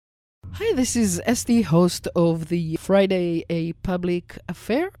Hi, this is Esty, host of the Friday A Public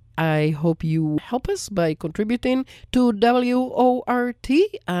Affair. I hope you help us by contributing to WORT,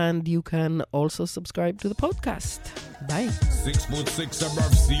 and you can also subscribe to the podcast. Bye. 6'6"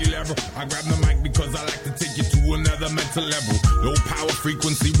 above sea level. I grab the mic because I like to take you to another mental level. Low power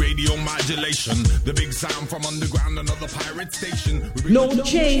frequency radio modulation. The big sound from underground, another pirate station. No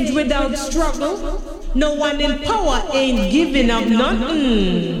change without struggle. No one in power ain't giving up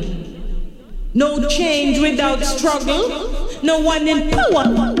nothing. No change without struggle. No one in power.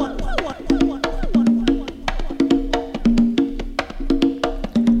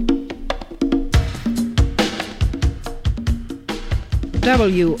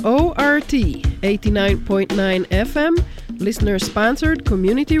 WORT 89.9 FM, listener-sponsored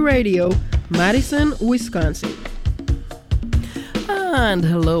community radio, Madison, Wisconsin. And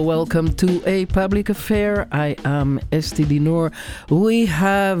hello, welcome to A Public Affair. I am Esty Dinur. We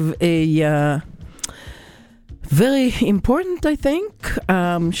have a very important, I think,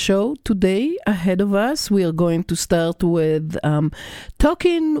 show today ahead of us. We are going to start with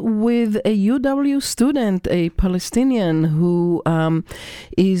talking with a UW student, a Palestinian, who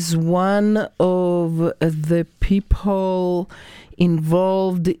is one of the people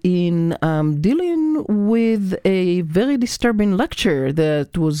involved in dealing with a very disturbing lecture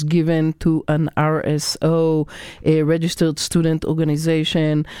that was given to an RSO, a registered student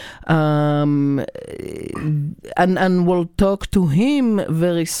organization, and we'll talk to him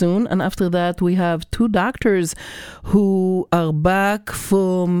very soon. And after that, we have two doctors who are back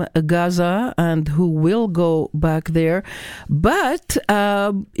from Gaza and who will go back there. But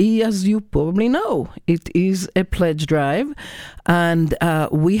as you probably know, it is a pledge drive. And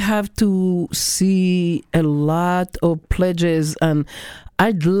we have to see a lot of pledges, and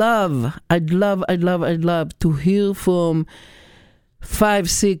I'd love to hear from 5,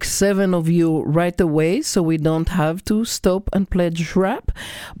 6, 7 of you right away, so we don't have to stop and pledge rap.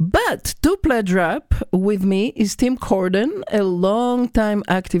 But to pledge rap with me is Tim Corden, a long-time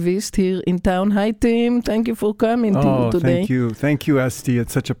activist here in town. Hi, Tim. Thank you for coming today. Thank you, Esty.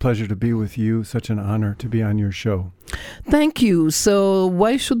 It's such a pleasure to be with you. Such an honor to be on your show. Thank you. So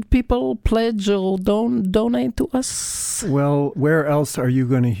why should people pledge or donate to us? Well, where else are you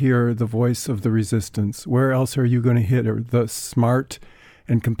going to hear the voice of the resistance? Where else are you going to hear the smart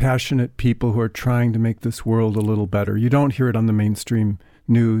and compassionate people who are trying to make this world a little better? You don't hear it on the mainstream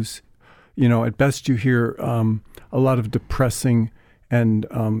news. You know, at best you hear a lot of depressing and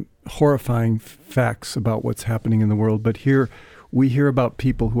horrifying facts about what's happening in the world. But here we hear about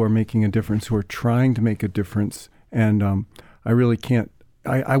people who are making a difference, who are trying to make a difference. And I really can't,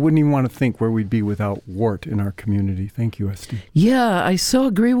 I wouldn't even want to think where we'd be without WORT in our community. Thank you, Esty. Yeah, I so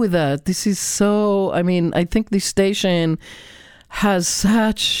agree with that. This is so, I mean, I think this station has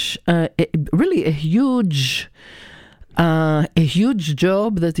such really a huge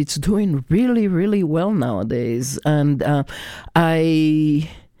job that it's doing really, really well nowadays. And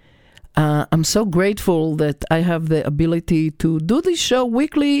I'm so grateful that I have the ability to do this show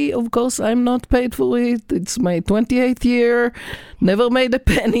weekly. Of course, I'm not paid for it. It's my 28th year. Never made a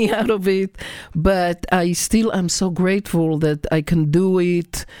penny out of it. But I still am so grateful that I can do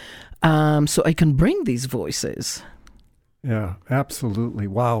it, so I can bring these voices. Yeah, absolutely.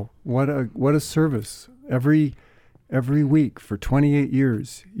 Wow. What a service. Every week for 28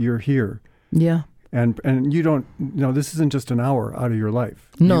 years, you're here. Yeah. And you don't, this isn't just an hour out of your life.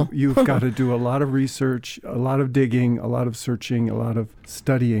 No. You've got to do a lot of research, a lot of digging, a lot of searching, a lot of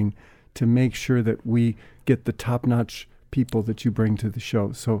studying to make sure that we get the top-notch people that you bring to the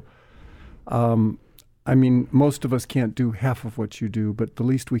show. So, I mean, most of us can't do half of what you do, but the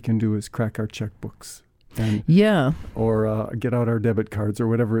least we can do is crack our checkbooks. Or get out our debit cards or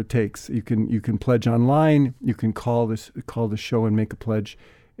whatever it takes. You can pledge online. You can call the show and make a pledge.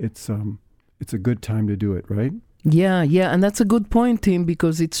 It's a good time to do it, right? Yeah, and that's a good point, Tim,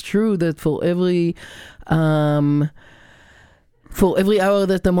 because it's true that for every hour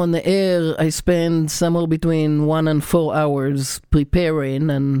that I'm on the air, I spend somewhere between 1 and 4 hours preparing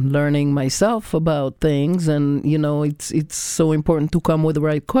and learning myself about things. And, it's so important to come with the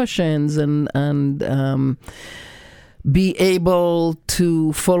right questions and be able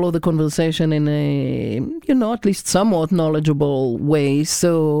to follow the conversation in a, at least somewhat knowledgeable way.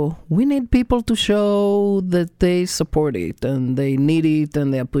 So we need people to show that they support it and they need it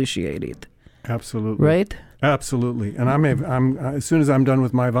and they appreciate it. Absolutely. Right? Absolutely. And I'm as soon as I'm done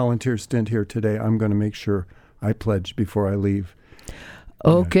with my volunteer stint here today, I'm going to make sure I pledge before I leave.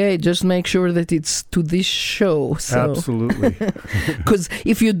 Okay, just make sure that it's to this show. So. Absolutely. Because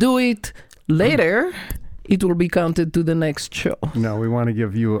if you do it later, it will be counted to the next show. No, we want to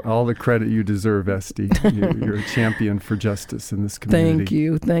give you all the credit you deserve, Esti. You're a champion for justice in this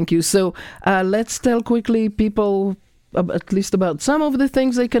community. Thank you. So let's tell quickly people at least about some of the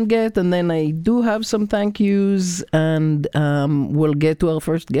things they can get, and then I do have some thank yous, and we'll get to our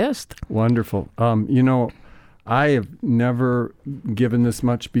first guest. Wonderful. I have never given this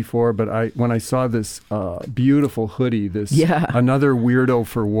much before, but when I saw this beautiful hoodie, another Weirdo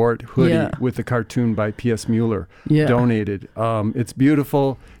for Wart hoodie with a cartoon by P.S. Mueller donated. It's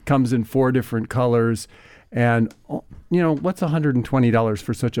beautiful, comes in 4 different colors, and what's $120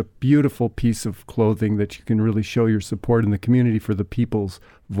 for such a beautiful piece of clothing that you can really show your support in the community for the people's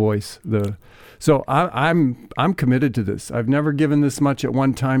voice. So I'm committed to this. I've never given this much at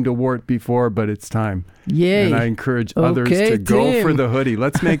one time to Wart before, but it's time. Yay! And I encourage others to go for the hoodie.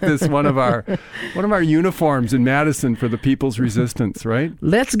 Let's make this one of our uniforms in Madison for the people's resistance, right?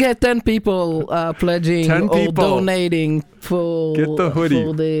 Let's get 10 people pledging 10 people. or donating for get the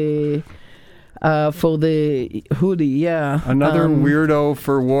hoodie. For the hoodie, yeah. Another Weirdo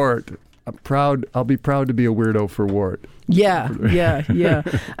for Wart. I'll be proud to be a Weirdo for Wart. Yeah.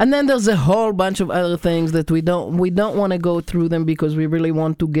 And then there's a whole bunch of other things that we don't want to go through them because we really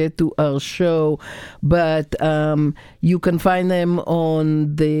want to get to our show. But you can find them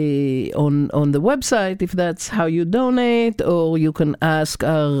on the website if that's how you donate, or you can ask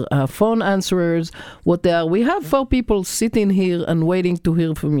our phone answerers what they are. We have 4 people sitting here and waiting to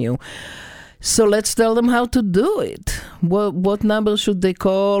hear from you. So let's tell them how to do it. What number should they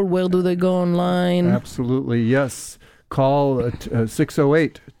call? Where do they go online? Absolutely, yes. Call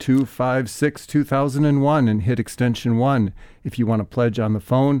 608-256-2001 and hit extension 1 if you want to pledge on the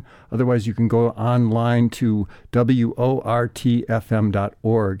phone. Otherwise, you can go online to wortfm.org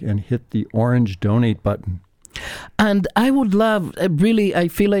and hit the orange donate button. And I would love, really, I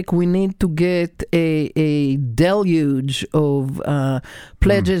feel like we need to get a deluge of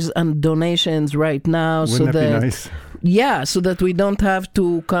pledges and donations right now. Wouldn't that be nice? Yeah, so that we don't have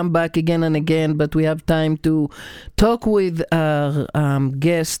to come back again and again, but we have time to talk with our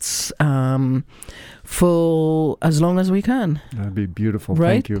guests for as long as we can. That'd be beautiful.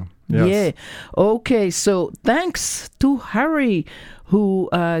 Right? Thank you. Yes. Yeah. Okay, so thanks to Harry, who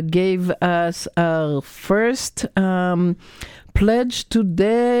gave us our first pledge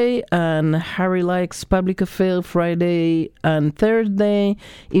today. And Harry likes Public Affair Friday and Thursday,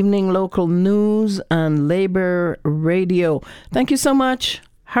 evening local news, and labor radio. Thank you so much,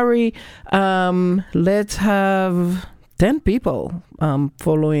 Harry. Let's have 10 people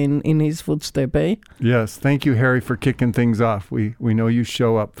following in his footsteps, eh? Yes. Thank you, Harry, for kicking things off. We know you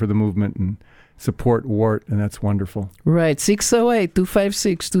show up for the movement and support Wart, and that's wonderful. Right.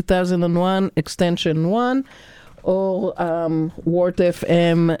 608-256-2001, extension 1, or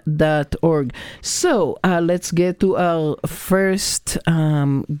wartfm.org. So let's get to our first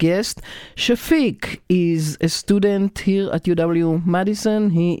guest. Shafiq is a student here at UW-Madison.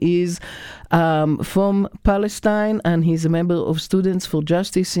 He is from Palestine, and he's a member of Students for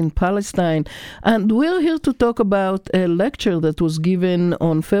Justice in Palestine. And we're here to talk about a lecture that was given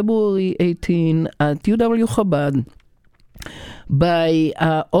on February 18 at UW Chabad by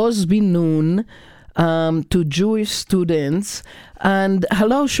Oz Bin-Nun to Jewish students. And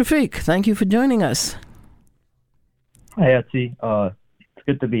hello, Shafiq. Thank you for joining us. Hi, Etsy. It's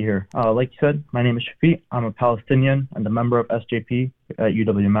good to be here. Like you said, my name is Shafiq. I'm a Palestinian and a member of SJP at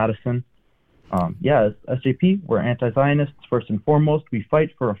UW-Madison. As SJP, we're anti-Zionists first and foremost. We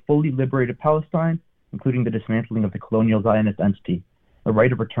fight for a fully liberated Palestine, including the dismantling of the colonial Zionist entity, the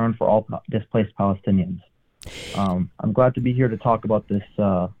right of return for all displaced Palestinians. I'm glad to be here to talk about this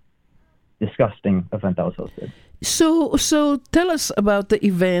disgusting event that was hosted. So tell us about the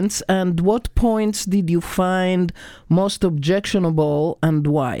events, and what points did you find most objectionable, and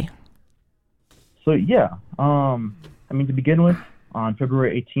why? So to begin with, on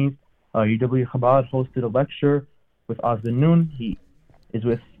February 18th, UW Chabad hosted a lecture with Oz Bin-Nun. He was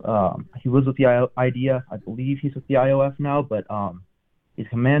with the IDEA. I believe he's with the IOF now, but he's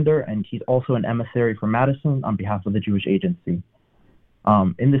commander, and he's also an emissary for Madison on behalf of the Jewish Agency.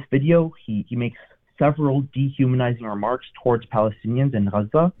 In this video, he makes several dehumanizing remarks towards Palestinians in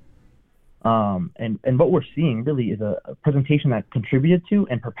Gaza. And what we're seeing really is a presentation that contributed to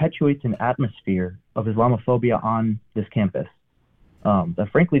and perpetuates an atmosphere of Islamophobia on this campus. That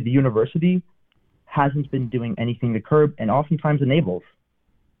frankly, the university hasn't been doing anything to curb and oftentimes enables.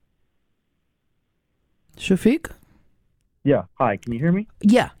 Shafiq? Yeah. Hi, can you hear me?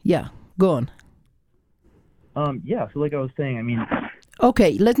 Yeah. Go on. So like I was saying,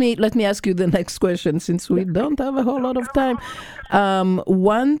 Okay, let me ask you the next question since we don't have a whole lot of time.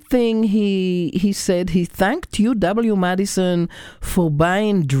 One thing he said, he thanked UW-Madison for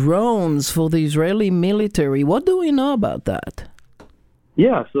buying drones for the Israeli military. What do we know about that?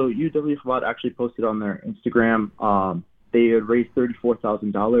 Yeah, so UW Chabad actually posted on their Instagram. They had raised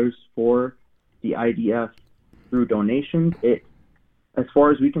 $34,000 for the IDF through donations. As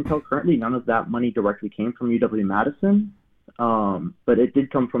far as we can tell currently, none of that money directly came from UW-Madison. But it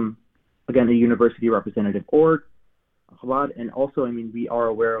did come from, again, a university representative org, Chabad, and also, I mean, we are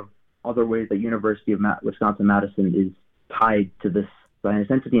aware of other ways that University of Wisconsin-Madison is tied to this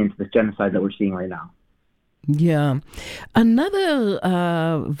Zionist entity and to this genocide that we're seeing right now. Yeah. Another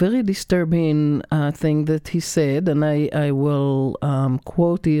very disturbing thing that he said, and I will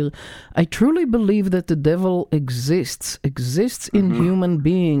quote here, I truly believe that the devil exists in human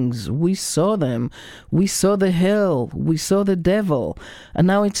beings. We saw them. We saw the hell. We saw the devil. And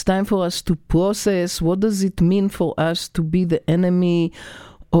now it's time for us to process what does it mean for us to be the enemy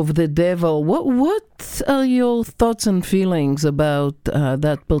of the devil. What are your thoughts and feelings about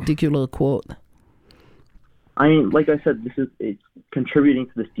that particular quote? I mean, like I said, it's contributing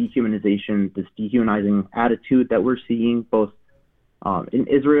to this dehumanization, this dehumanizing attitude that we're seeing both in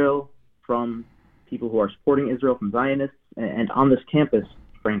Israel from people who are supporting Israel, from Zionists, and on this campus,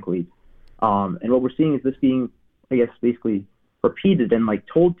 frankly. And what we're seeing is this being, I guess, basically repeated and like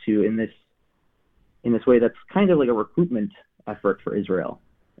told to in this way that's kind of like a recruitment effort for Israel.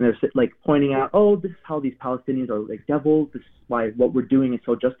 And they're like pointing out, oh, this is how these Palestinians are like devils. This is why what we're doing is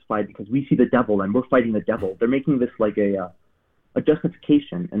so justified because we see the devil and we're fighting the devil. They're making this like a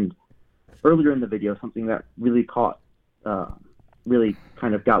justification. And earlier in the video, something that really really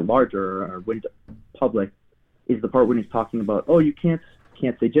kind of got larger or went public is the part when he's talking about, oh, you can't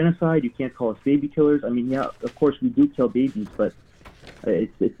say genocide, you can't call us baby killers. I mean, yeah, of course we do kill babies, but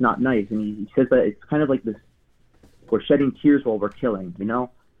it's not nice. And he says that it's kind of like this, we're shedding tears while we're killing, you know?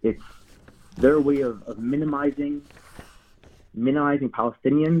 It's their way of minimizing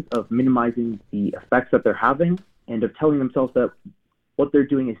Palestinians, of minimizing the effects that they're having, and of telling themselves that what they're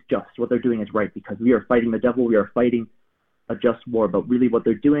doing is just, what they're doing is right, because we are fighting the devil, we are fighting a just war. But really what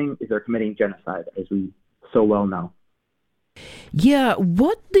they're doing is they're committing genocide, as we so well know. Yeah,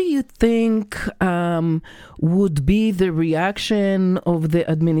 what do you think would be the reaction of the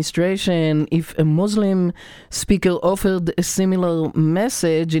administration if a Muslim speaker offered a similar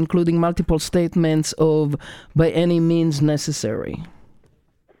message, including multiple statements of by any means necessary?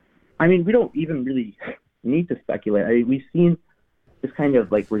 I mean, we don't even really need to speculate. I mean, we've seen this kind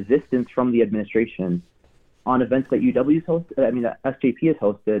of like resistance from the administration on events that that SJP has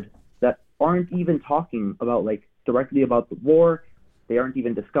hosted that aren't even talking about like directly about the war. They aren't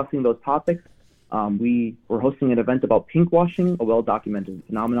even discussing those topics. We were hosting an event about pinkwashing, a well-documented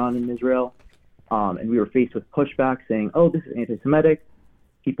phenomenon in Israel, and we were faced with pushback saying, oh, this is anti-Semitic.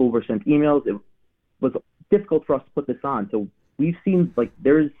 People were sent emails. It was difficult for us to put this on. So we've seen like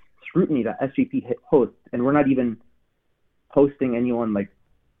there's scrutiny that SJP hosts, and we're not even hosting anyone like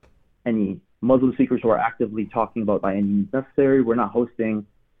any Muslim speakers who are actively talking about by any means necessary. We're not hosting,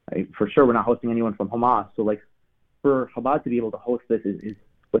 for sure, we're not hosting anyone from Hamas. So like, for Chabad to be able to host this is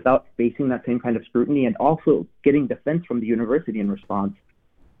without facing that same kind of scrutiny and also getting defense from the university in response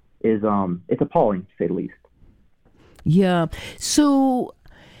is it's appalling, to say the least. Yeah. So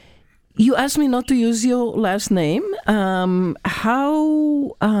you asked me not to use your last name.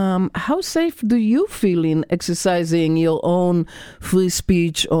 How safe do you feel in exercising your own free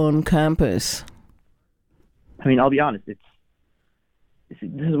speech on campus? I mean, I'll be honest. This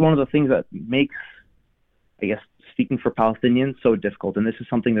is one of the things that makes, I guess, speaking for Palestinians so difficult. And this is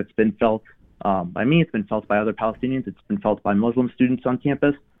something that's been felt by me. It's been felt by other Palestinians. It's been felt by Muslim students on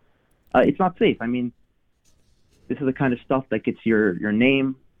campus. It's not safe. I mean, this is the kind of stuff that gets your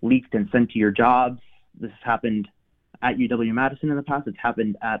name leaked and sent to your jobs. This has happened at UW-Madison in the past. It's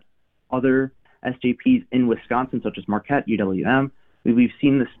happened at other SJPs in Wisconsin, such as Marquette, UWM. We've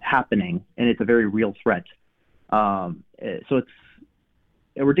seen this happening, and it's a very real threat. So it's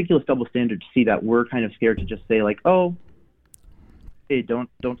a ridiculous double standard to see that we're kind of scared to just say like, oh, hey, don't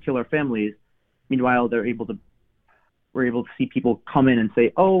kill our families. Meanwhile, we're able to see people come in and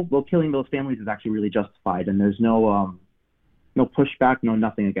say, oh, well, killing those families is actually really justified, and there's no pushback,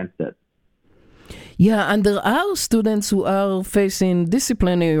 nothing against it. Yeah, and there are students who are facing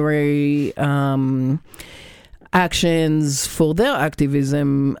disciplinary actions for their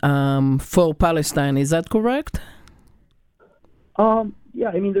activism for Palestine. Is that correct? Yeah,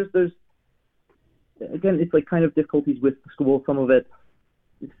 I mean, there's again, it's like kind of difficulties with the school. Some of it,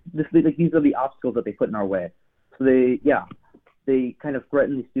 these are the obstacles that they put in our way. So they kind of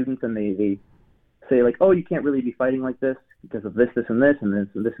threaten the students, and they say like, oh, you can't really be fighting like this because of this, this, and this, and this,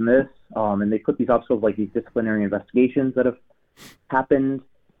 and this, and this. And they put these obstacles like these disciplinary investigations that have happened.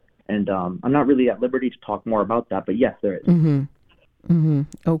 And I'm not really at liberty to talk more about that, but yes, there is. Mm-hmm. Mm-hmm.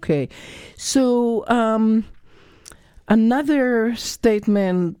 Okay. So another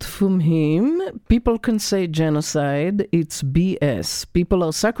statement from him, people can say genocide, it's BS. People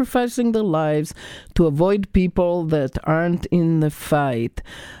are sacrificing their lives to avoid people that aren't in the fight.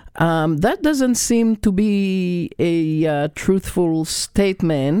 That doesn't seem to be a truthful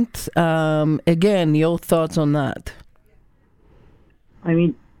statement. Again, your thoughts on that? I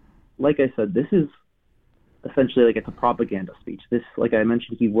mean, like I said, this is essentially like it's a propaganda speech. This, like I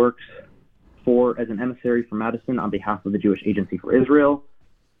mentioned, he works as an emissary for Madison on behalf of the Jewish Agency for Israel.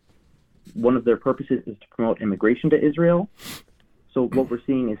 One of their purposes is to promote immigration to Israel. So what we're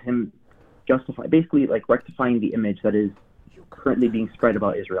seeing is him basically like rectifying the image that is currently being spread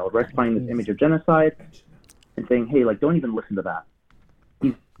about Israel, rectifying this image of genocide and saying, hey, like, don't even listen to that.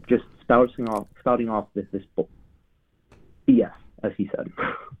 He's just spouting off this BS, as he said.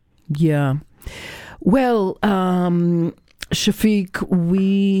 Yeah. Well, Shafiq,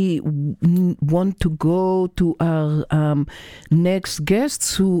 we want to go to our next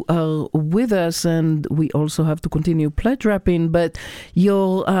guests who are with us, and we also have to continue pledge wrapping, but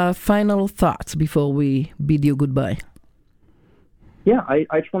your final thoughts before we bid you goodbye. Yeah,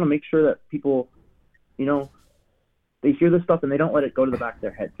 I just want to make sure that people, they hear this stuff and they don't let it go to the back of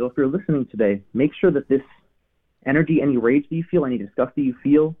their head. So if you're listening today, make sure that this energy, any rage that you feel, any disgust that you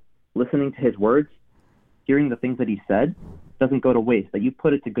feel, listening to his words, hearing the things that he said, doesn't go to waste, that you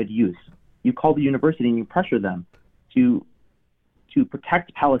put it to good use. You call the university and you pressure them to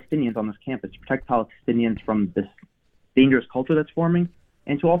protect Palestinians on this campus, to protect Palestinians from this dangerous culture that's forming,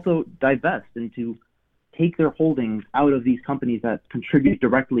 and to also divest and to take their holdings out of these companies that contribute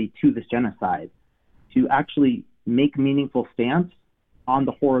directly to this genocide, to actually make meaningful stance on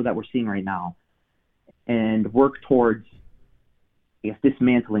the horror that we're seeing right now and work towards, I guess,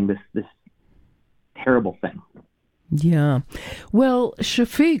 dismantling this terrible thing. Yeah. Well,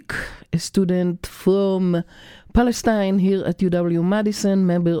 Shafiq, a student from Palestine here at UW-Madison,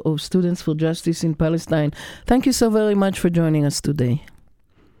 member of Students for Justice in Palestine, thank you so very much for joining us today.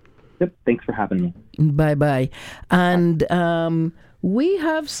 Yep, thanks for having me. Bye-bye. And we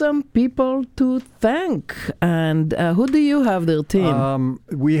have some people to thank. And who do you have there, Tim?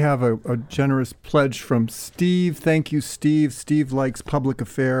 We have a generous pledge from Steve. Thank you, Steve. Steve likes Public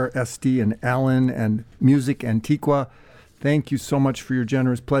Affair, SD, and Alan, and Music Antiqua. Thank you so much for your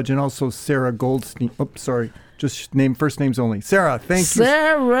generous pledge. And also Sarah Goldstein. Oops, sorry. Just first names only. Sarah, thank you.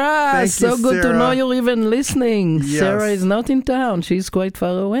 Sarah! Thank so you, good Sarah. to know you're even listening. Yes. Sarah is not in town. She's quite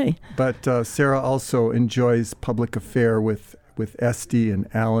far away. But Sarah also enjoys Public Affair with Esty and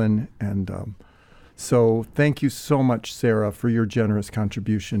Alan. And so thank you so much, Sarah, for your generous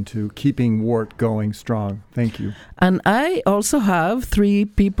contribution to keeping WART going strong. Thank you. And I also have 3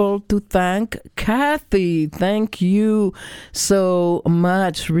 people to thank. Kathy, thank you so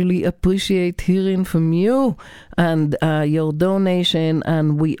much. Really appreciate hearing from you and your donation.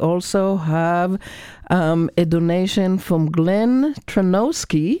 And we also have a donation from Glenn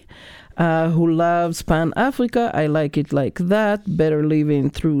Tranowski, who loves Pan-Africa. I like it like that. Better living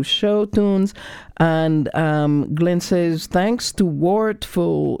through show tunes. And Glenn says, thanks to Wart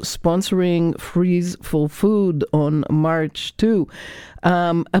for sponsoring Freeze for Food on March 2.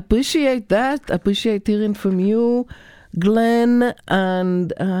 Appreciate that. Appreciate hearing from you, Glenn.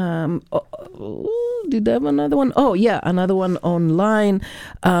 And did I have another one? Oh, yeah, another one online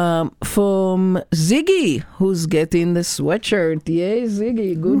from Ziggy, who's getting the sweatshirt. Yay,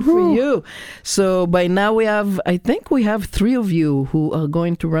 Ziggy, good for you. So by now I think we have 3 of you who are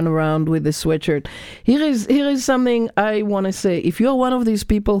going to run around with the sweatshirt. Here is something I want to say. If you're one of these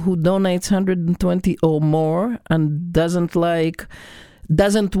people who donates 120 or more and doesn't want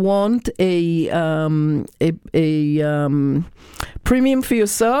a premium for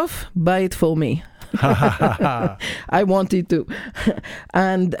yourself, buy it for me. I want it to.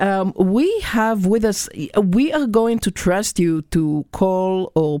 And we have with us, we are going to trust you to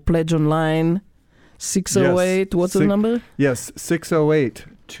call or pledge online 608. Yes. What's the number? Yes,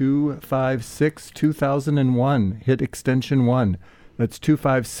 608-256-2001. Hit extension 1. That's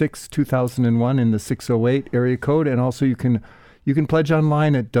 256-2001 in the 608 area code. And also you can pledge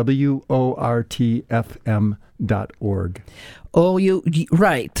online at WORTFM.org. Ahmad.org. Oh,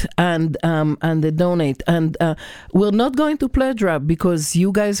 right, and they donate, and we're not going to pledge rap because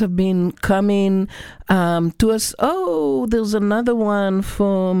you guys have been coming to us. Oh, there's another one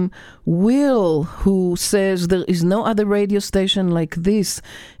from Will who says there is no other radio station like this.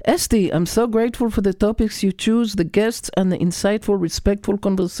 Esti, I'm so grateful for the topics you choose, the guests, and the insightful, respectful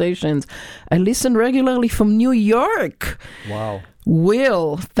conversations. I listen regularly from New York. Wow.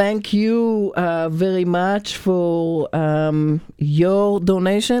 Will, thank you very much for your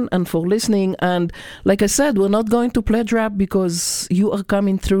donation and for listening. And like I said, we're not going to pledge rap because you are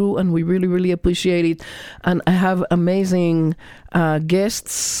coming through and we really, really appreciate it. And I have amazing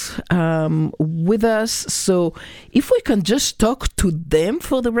guests with us. So if we can just talk to them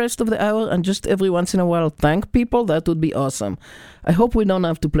for the rest of the hour and just every once in a while thank people, that would be awesome. I hope we don't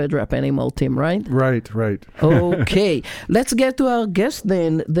have to pledge rap anymore, Tim, right? Right. Okay. Let's get to our guests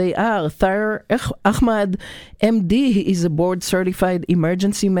then. They are Thayer Ahmad, MD. He is a board-certified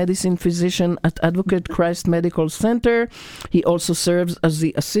emergency medicine physician at Advocate Christ Medical Center. He also serves as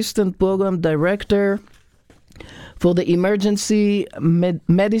the Assistant Program Director for the Emergency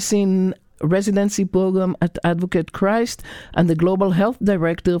Medicine Residency Program at Advocate Christ and the Global Health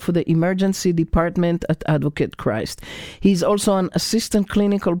Director for the Emergency Department at Advocate Christ. He's also an Assistant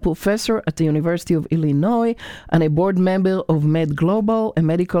Clinical Professor at the University of Illinois and a board member of Med Global, a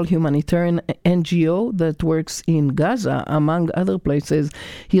medical humanitarian NGO that works in Gaza, among other places.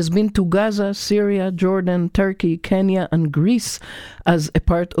 He has been to Gaza, Syria, Jordan, Turkey, Kenya, and Greece as a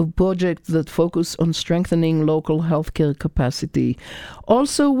part of projects that focus on strengthening local healthcare capacity.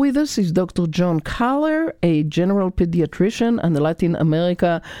 Also with us is Dr. John Kahler, a general pediatrician and the Latin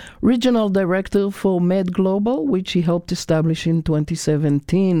America Regional Director for Med Global, which he helped establish in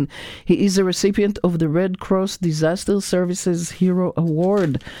 2017. He is a recipient of the Red Cross Disaster Services Hero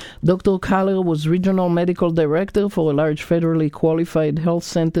Award. Dr. Kahler was Regional Medical Director for a large federally qualified health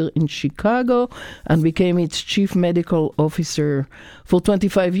center in Chicago and became its Chief Medical Officer. For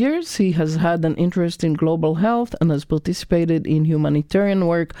 25 years, he has had an interest in global health and has participated in humanitarian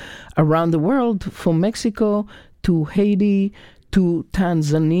work around the world, from Mexico to Haiti to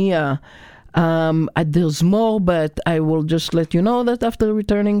Tanzania. There's more, but I will just let you know that after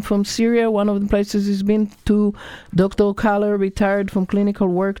returning from Syria, one of the places he's been to, Dr. Kahler retired from clinical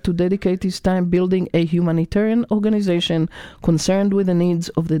work to dedicate his time building a humanitarian organization concerned with the needs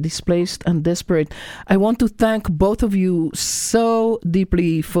of the displaced and desperate. I want to thank both of you so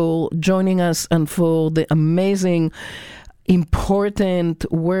deeply for joining us and for the amazing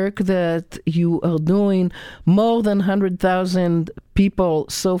important work that you are doing. More than 100,000 people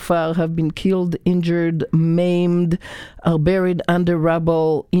so far have been killed, injured, maimed, are buried under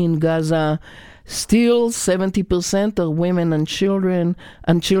rubble in Gaza. Still, 70% are women and children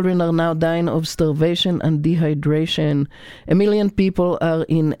are now dying of starvation and dehydration. 1 million people are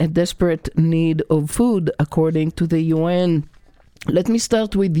in a desperate need of food, according to the UN. Let me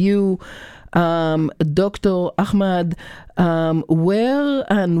start with you, Dr. Ahmad. Where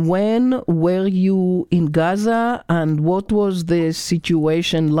and when were you in Gaza, and what was the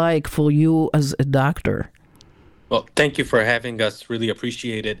situation like for you as a doctor? Well, thank you for having us. Really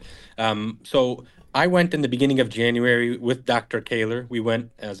appreciate it. So I went in the beginning of January with Dr. Kahler. We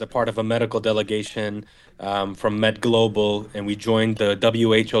went as a part of a medical delegation from Med Global, and we joined the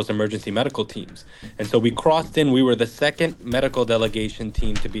WHO's emergency medical teams. And so we crossed in. We were the second medical delegation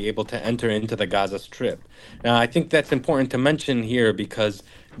team to be able to enter into the Gaza Strip. Now, I think that's important to mention here because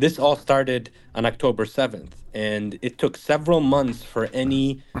this all started on October 7th, and it took several months for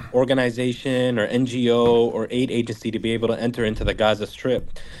any organization or NGO or aid agency to be able to enter into the Gaza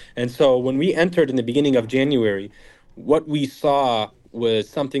Strip. And so when we entered in the beginning of January, what we saw was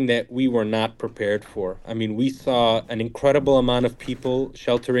something that we were not prepared for. I mean, we saw an incredible amount of people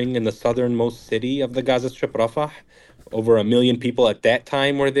sheltering in the southernmost city of the Gaza Strip, Rafah. Over 1 million people at that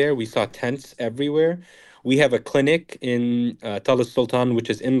time were there. We saw tents everywhere. We have a clinic in Tal Sultan, which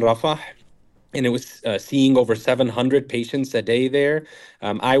is in Rafah, and it was seeing over 700 patients a day there.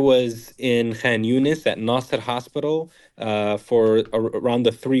 I was in Khan Yunis at Nasser Hospital for around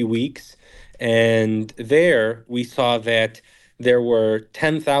the 3 weeks. And there we saw that there were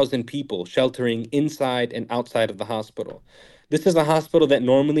 10,000 people sheltering inside and outside of the hospital. This is a hospital that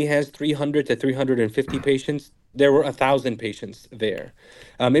normally has 300 to 350 patients. There were 1,000 patients there.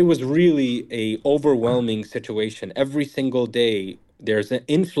 It was really a overwhelming situation. Every single day, There's an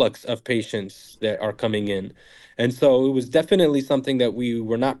influx of patients that are coming in. And so it was definitely something that we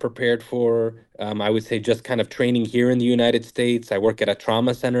were not prepared for. I would say just kind of training here in the United States. I work at a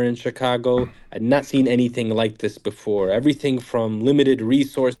trauma center in Chicago. I'd not seen anything like this before. Everything from limited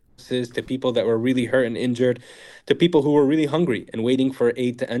resources to people that were really hurt and injured to people who were really hungry and waiting for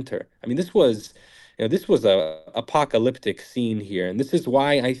aid to enter. I mean, this was a apocalyptic scene here. And this is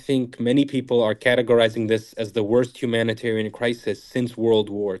why I think many people are categorizing this as the worst humanitarian crisis since World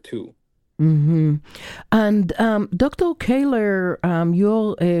War II. Mm-hmm. And Dr. Kahler,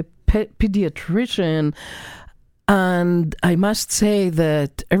 you're a pediatrician, and I must say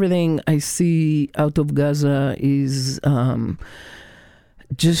that everything I see out of Gaza is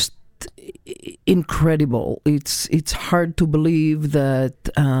just incredible. It's hard to believe that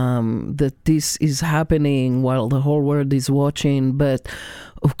that this is happening while the whole world is watching. But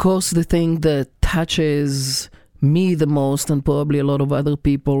of course, the thing that touches me the most, and probably a lot of other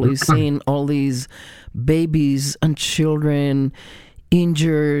people, is seeing all these babies and children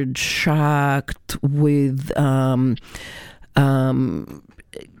injured, shocked, with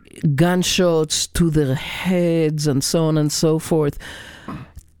gunshots to their heads and so on and so forth.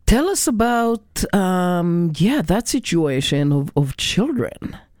 Tell us about that situation of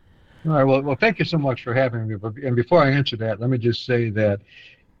children. All right. Well, thank you so much for having me. And before I answer that, let me just say that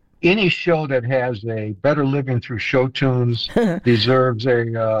any show that has a Better Living Through Show Tunes deserves a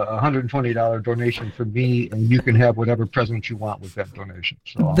 $120 donation from me, and you can have whatever present you want with that donation.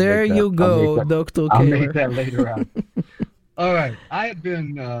 So there you go, Dr. Kahler. I'll make that later on. All right. I have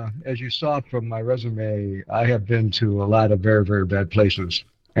been, as you saw from my resume, I have been to a lot of very, very bad places.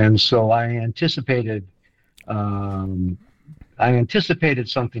 And so I anticipated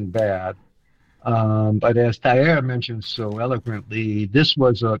something bad. But as Taher mentioned so eloquently, this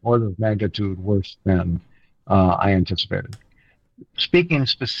was an order of magnitude worse than I anticipated. Speaking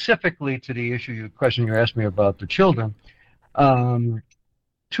specifically to the question you asked me about the children,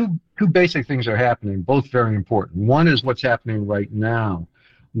 two basic things are happening, both very important. One is what's happening right now,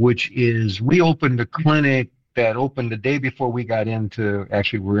 which is we opened a clinic that opened the day before we got into,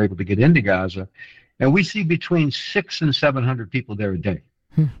 actually we were able to get into Gaza, and we see between 600 and 700 people there a day.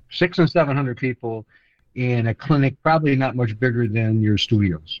 600 and 700 people in a clinic probably not much bigger than your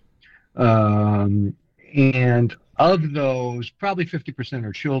studios. And of those, probably 50%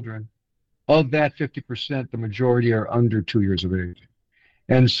 are children. Of that 50%, the majority are under 2 years of age.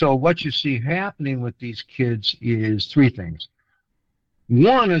 And so what you see happening with these kids is three things.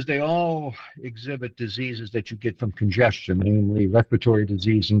 One is they all exhibit diseases that you get from congestion, namely respiratory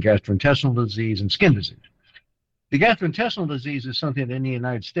disease and gastrointestinal disease and skin disease. The gastrointestinal disease is something that in the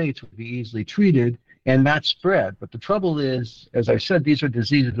United States would be easily treated and not spread. But the trouble is, as I said, these are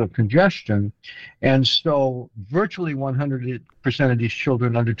diseases of congestion. And so virtually 100% of these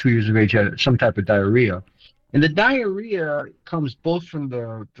children under 2 years of age had some type of diarrhea. And the diarrhea comes both from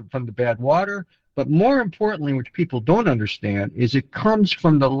the bad water, but more importantly, which people don't understand, is it comes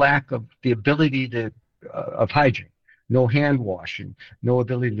from the lack of the ability of hygiene. No hand washing, no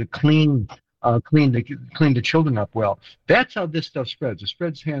ability to clean the children up well. That's how this stuff spreads. It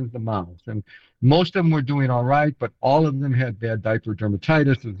spreads hand to mouth. And most of them were doing all right, but all of them had bad diaper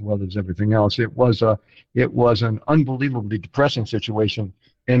dermatitis as well as everything else. It was an unbelievably depressing situation.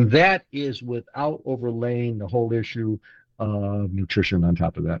 And that is without overlaying the whole issue of nutrition on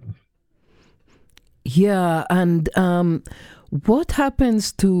top of that. Yeah, and what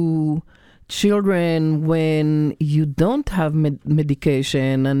happens to children when you don't have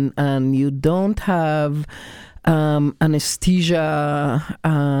medication and you don't have anesthesia,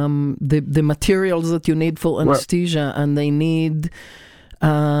 the materials that you need for anesthesia, and they need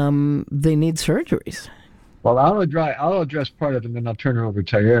surgeries? Well, I'll address part of it, and then I'll turn it over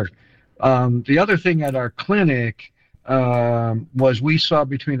to Taher. The other thing at our clinic was we saw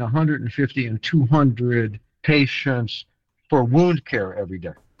between 150 and 200 patients for wound care every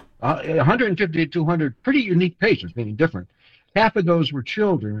day. 150 to 200 pretty unique patients, meaning different. Half of those were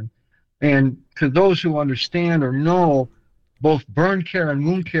children, and to those who understand or know, both burn care and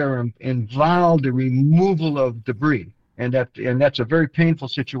wound care involve the removal of debris, and that's a very painful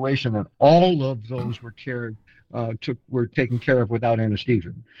situation. And all of those were taken care of without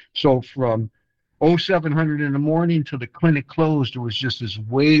anesthesia. So from 0700 in the morning till the clinic closed, there was just this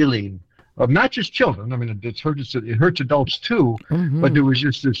wailing of not just children. I mean, it hurts adults too, but there was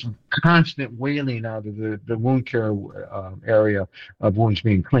just this constant wailing out of the wound care area of wounds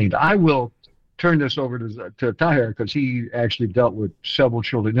being cleaned. I will turn this over to Taher because he actually dealt with several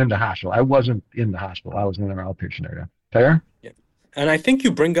children in the hospital. I wasn't in the hospital. I was in our outpatient area. Taher? Yeah. And I think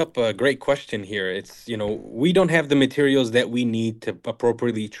you bring up a great question here. It's, we don't have the materials that we need to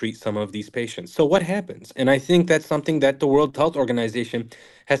appropriately treat some of these patients. So what happens? And I think that's something that the World Health Organization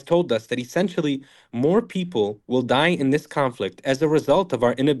has told us, that essentially more people will die in this conflict as a result of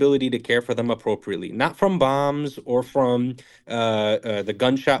our inability to care for them appropriately, not from bombs or from the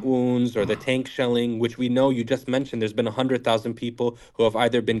gunshot wounds or the tank shelling, which we know, you just mentioned, there's been 100,000 people who have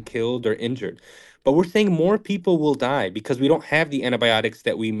either been killed or injured. But we're saying more people will die because we don't have the antibiotics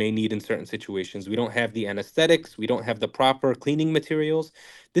that we may need in certain situations. We don't have the anesthetics. We don't have the proper cleaning materials.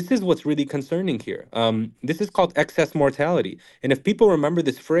 This is what's really concerning here. This is called excess mortality. And if people remember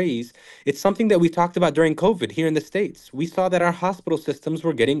this phrase, it's something that we talked about during COVID here in the States. We saw that our hospital systems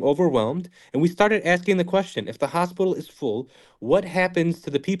were getting overwhelmed, and we started asking the question, if the hospital is full, what happens to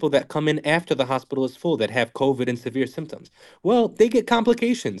the people that come in after the hospital is full that have COVID and severe symptoms? Well, they get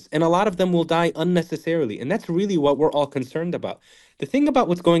complications, and a lot of them will die unnecessarily. And that's really what we're all concerned about. The thing about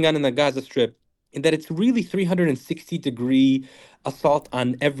what's going on in the Gaza Strip is that it's really 360-degree assault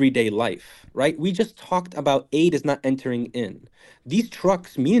on everyday life, right? We just talked about aid is not entering in. These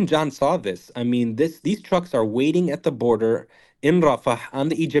trucks, me and John saw this. I mean, these trucks are waiting at the border in Rafah on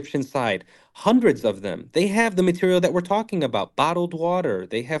the Egyptian side. Hundreds of them. They have the material that we're talking about, bottled water,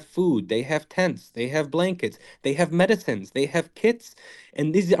 they have food, they have tents, they have blankets, they have medicines, they have kits,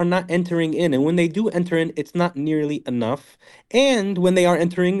 and these are not entering in. And when they do enter in, it's not nearly enough. And when they are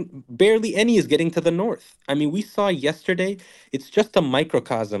entering, barely any is getting to the north. I mean, we saw yesterday, it's just a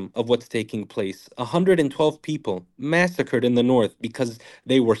microcosm of what's taking place. 112 people massacred in the north because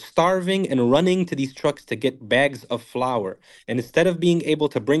they were starving and running to these trucks to get bags of flour. And instead of being able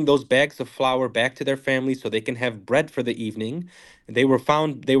to bring those bags of flour back to their families so they can have bread for the evening, they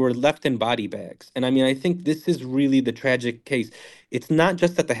were left in body bags. And I mean, I think this is really the tragic case. It's not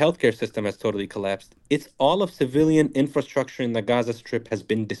just that the healthcare system has totally collapsed. It's all of civilian infrastructure in the Gaza Strip has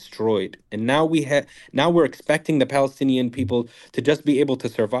been destroyed. And now we're expecting the Palestinian people to just be able to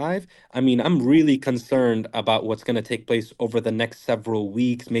survive. I mean, I'm really concerned about what's going to take place over the next several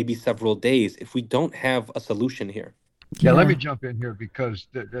weeks, maybe several days, if we don't have a solution here. Yeah, let me jump in here because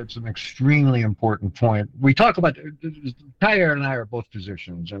that's an extremely important point. We talk about, Kahler and I are both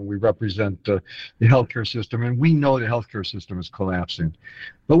physicians, and we represent the healthcare system, and we know the healthcare system is collapsing.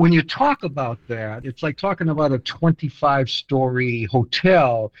 But when you talk about that, it's like talking about a 25-story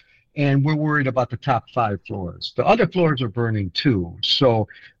hotel, and we're worried about the top 5 floors. The other floors are burning too. So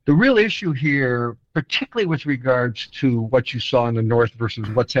the real issue here, particularly with regards to what you saw in the north versus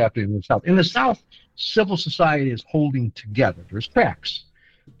what's happening in the south. In the south, civil society is holding together. There's cracks,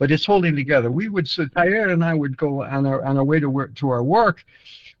 but it's holding together. Kahler and I would go on our way to our work.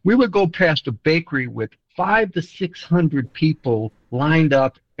 We would go past a bakery with 500 to 600 people lined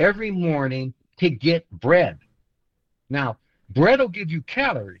up every morning to get bread. Now, bread will give you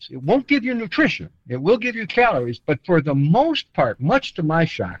calories. It won't give you nutrition. It will give you calories, but for the most part, much to my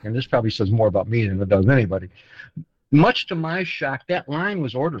shock, and this probably says more about me than it does anybody, much to my shock, that line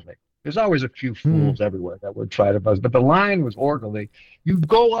was orderly. There's always a few fools everywhere that would try to buzz, but the line was orderly. You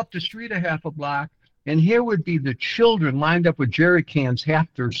go up the street a half a block, and here would be the children lined up with jerry cans half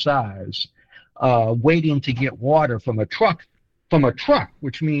their size, waiting to get water from a truck,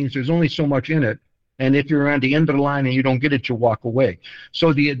 which means there's only so much in it. And if you're on the end of the line and you don't get it, you walk away.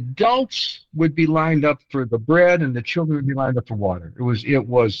 So the adults would be lined up for the bread, and the children would be lined up for water.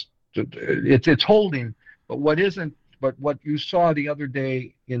 It's holding, but what you saw the other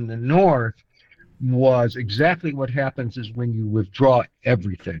day in the north was exactly what happens is when you withdraw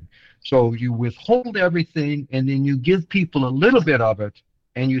everything. So you withhold everything, and then you give people a little bit of it,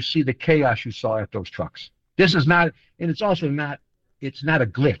 and you see the chaos you saw at those trucks. This is not, and it's also not, it's not a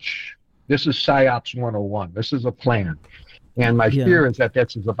glitch. This is PsyOps 101. This is a plan. And my fear is that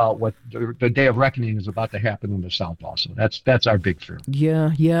that's about what the day of reckoning is about to happen in the South also. That's our big fear.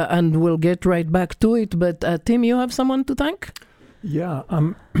 Yeah, and we'll get right back to it. But Tim, you have someone to thank? Yeah,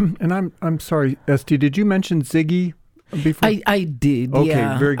 and I'm sorry, Esti, did you mention Ziggy before? I did, okay,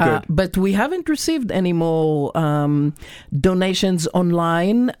 yeah. Very good. But we haven't received any more donations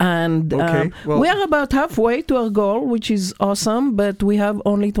online, and we are about halfway to our goal, which is awesome, but we have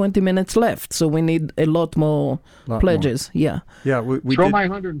only 20 minutes left, so we need a lot more pledges. More. Yeah, we throw my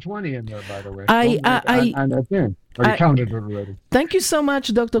 120 in there, by the way. You counted it already. Thank you so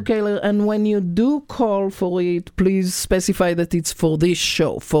much, Dr. Kahler. And when you do call for it, please specify that it's for this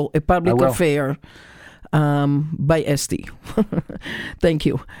show, for a public affair by Esti. Thank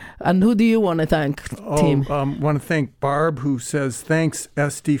you. And who do you want to thank, Tim? I want to thank Barb, who says, thanks,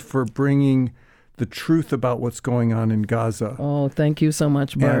 Esti, for bringing the truth about what's going on in Gaza. Oh, thank you so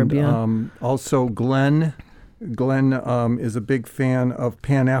much, Barb. And also Glenn Glenn is a big fan of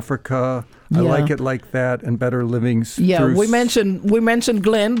Pan-Africa. I like it like that, and better living through... we mentioned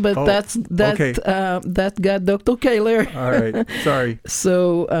Glenn, but okay. that got Dr. Kahler. All right, sorry.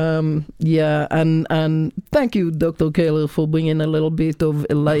 So, and thank you, Dr. Kahler, for bringing a little bit of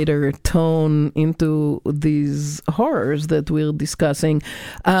a lighter tone into these horrors that we're discussing.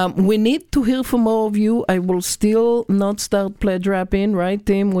 We need to hear from more of you. I will still not start pledge wrapping, right,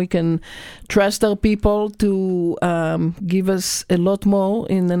 Tim? We can trust our people to give us a lot more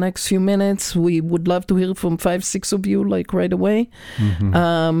in the next few minutes. We would love to hear from 5-6 of you, like right away.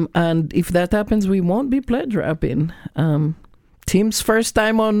 Mm-hmm. And if that happens, we won't be pledge wrapping. Tim's first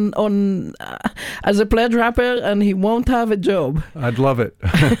time on as a pledge rapper, and he won't have a job. I'd love it.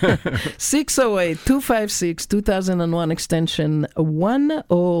 608-256-2001 extension 1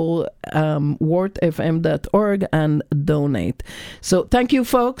 or wordfm.org and donate. So thank you,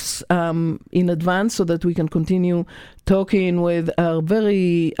 folks, in advance, so that we can continue talking with our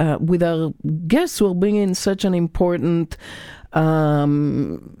with our guests who are bringing such an important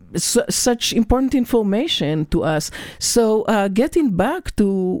such important information to us. So getting back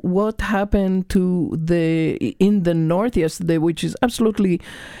to what happened in the north yesterday, which is absolutely,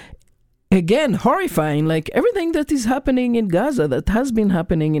 again, horrifying, like everything that is happening in Gaza, that has been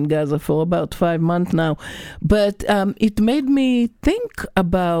happening in Gaza for about 5 months now. But it made me think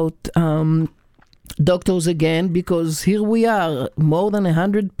about doctors again, because here we are, more than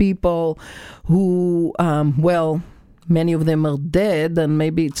 100 people who, many of them are dead, and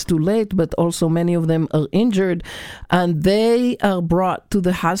maybe it's too late, but also many of them are injured, and they are brought to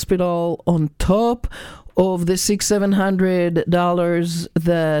the hospital on top of the $600-700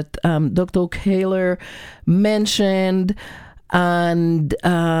 that Dr. Kahler mentioned, and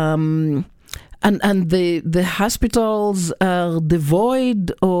the hospitals are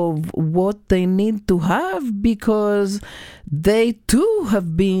devoid of what they need to have, because they too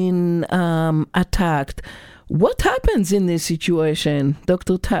have been attacked. What happens in this situation,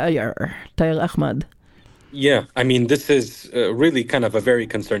 Dr. Tahir Ahmad? Yeah, I mean, this is really kind of a very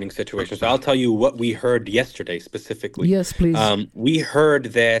concerning situation. So I'll tell you what we heard yesterday specifically. Yes, please. We heard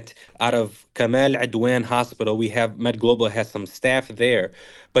that out of Kamal Adwan Hospital, Med Global has some staff there,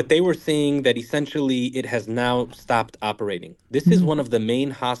 but they were saying that essentially it has now stopped operating. This is one of the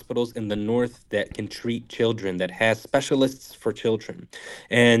main hospitals in the north that can treat children, that has specialists for children.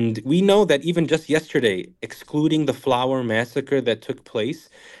 And we know that even just yesterday, excluding the Flower massacre that took place,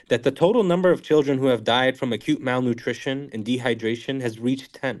 that the total number of children who have died from acute malnutrition and dehydration has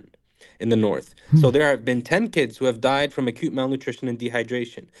reached 10 in the north. So there have been 10 kids who have died from acute malnutrition and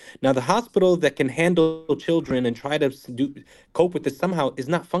dehydration. Now, the hospital that can handle children and try to cope with this somehow is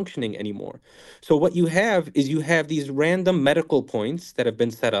not functioning anymore. So what you have is these random medical points that have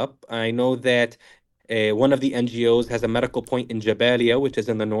been set up. I know that one of the NGOs has a medical point in Jabalia, which is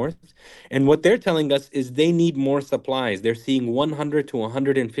in the north. And what they're telling us is they need more supplies. They're seeing 100 to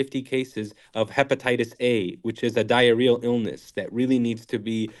 150 cases of hepatitis A, which is a diarrheal illness that really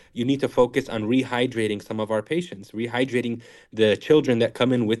you need to focus on rehydrating some of our patients, rehydrating the children that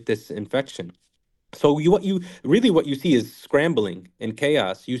come in with this infection. So what you see is scrambling and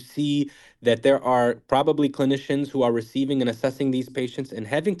chaos. You see that there are probably clinicians who are receiving and assessing these patients and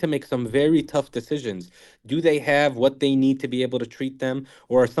having to make some very tough decisions. Do they have what they need to be able to treat them?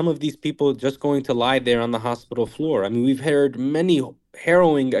 Or are some of these people just going to lie there on the hospital floor? I mean, we've heard many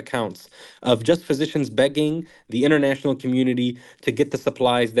harrowing accounts of just physicians begging the international community to get the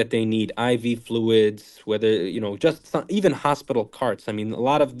supplies that they need, IV fluids, even hospital carts. I mean, a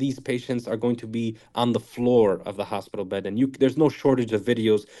lot of these patients are going to be on the floor of the hospital bed, and there's no shortage of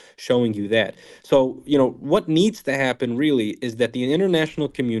videos showing you that. So, what needs to happen really is that the international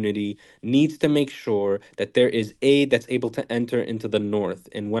community needs to make sure that there is aid that's able to enter into the north.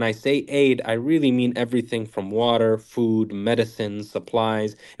 And when I say aid, I really mean everything from water, food, medicines, supplies.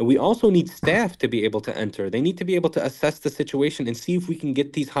 And we also need staff to be able to enter. They need to be able to assess the situation and see if we can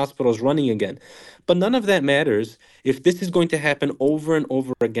get these hospitals running again. But none of that matters if this is going to happen over and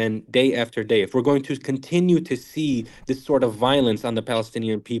over again, day after day. If we're going to continue to see this sort of violence on the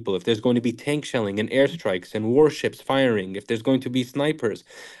Palestinian people, if there's going to be tank shelling and airstrikes and warships firing, if there's going to be snipers.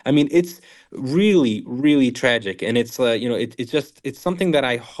 I mean, it's really, really tragic. And it's, it's something that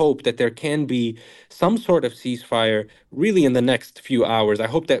I hope that there can be some sort of ceasefire really in the next few hours. I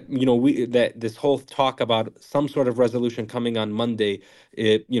hope that, that this whole talk about some sort of resolution coming on Monday,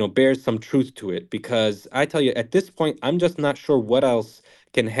 it, bears some truth to it, because I tell you, at this point, I'm just not sure what else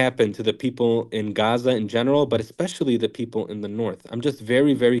can happen to the people in Gaza in general, but especially the people in the north. I'm just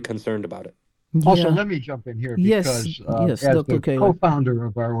very, very concerned about it. Also, let me jump in here because as Dr. the Kahler, co-founder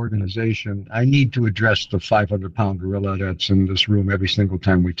of our organization, I need to address the 500-pound gorilla that's in this room every single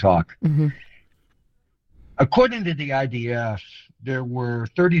time we talk. Mm-hmm. According to the IDF, there were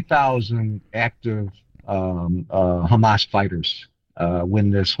 30,000 active Hamas fighters when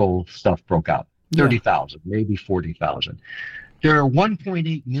this whole stuff broke out. 30,000, maybe 40,000. There are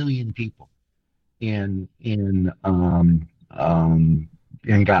 1.8 million people in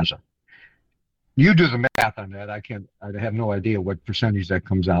Gaza. You do the math on that. I have no idea what percentage that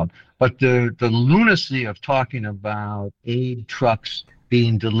comes out. But the lunacy of talking about aid trucks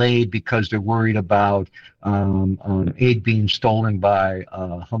being delayed because they're worried about aid being stolen by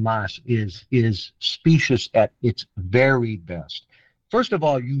Hamas is specious at its very best. First of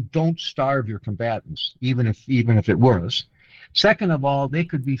all, you don't starve your combatants, even if it was. Second of all, they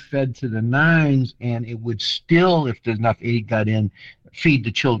could be fed to the nines, and it would still, if there's enough aid got in, feed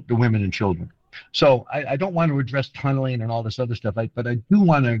the women and children. So I don't want to address tunneling and all this other stuff, but I do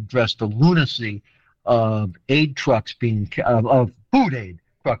want to address the lunacy of aid trucks of food aid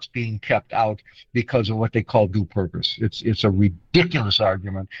trucks being kept out because of what they call due purpose. It's a ridiculous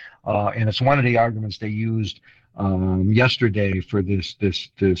argument, and it's one of the arguments they used yesterday for this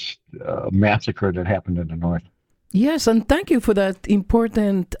massacre that happened in the north. Yes, and thank you for that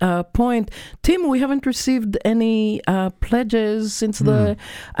important point. Tim, we haven't received any pledges since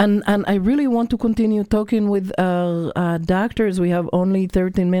and I really want to continue talking with our doctors. We have only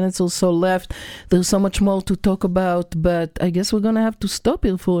 13 minutes or so left. There's so much more to talk about, but I guess we're going to have to stop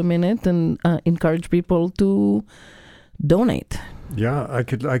here for a minute and encourage people to donate. Yeah, I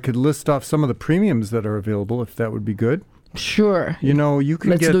could list off some of the premiums that are available if that would be good. Sure. You know, you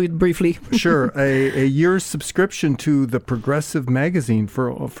can Let's do it briefly. Sure. A year's subscription to the Progressive magazine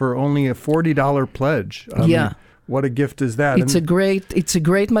for only a $40 pledge. I mean, what a gift is that? It's a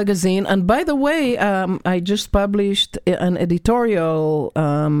great magazine. And by the way, I just published an editorial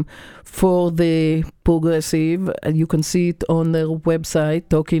for the Progressive. You can see it on their website,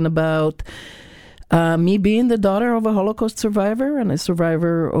 talking about me being the daughter of a Holocaust survivor and a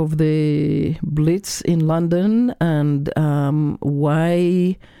survivor of the Blitz in London, and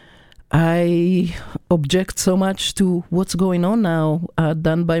why I object so much to what's going on now,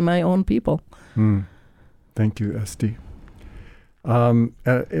 done by my own people. Thank you, Esti. At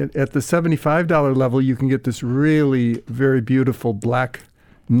the $75 level, you can get this really very beautiful black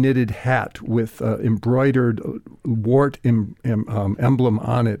knitted hat with embroidered wart emblem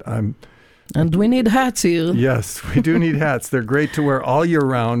on it. And we need hats here. Yes, we do need hats. They're great to wear all year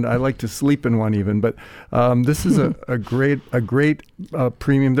round. I like to sleep in one even. But this is a great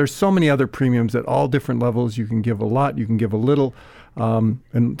premium. There's so many other premiums at all different levels. You can give a lot. You can give a little.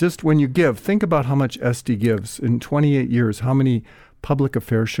 And just when you give, think about how much Esti gives. In 28 years, how many public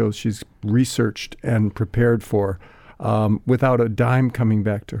affairs shows she's researched and prepared for without a dime coming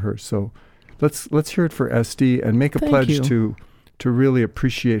back to her. So let's hear it for Esti and make a pledge to really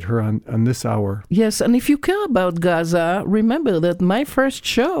appreciate her on this hour. Yes, and if you care about Gaza, remember that my first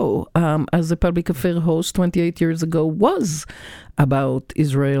show as a public affairs host 28 years ago was about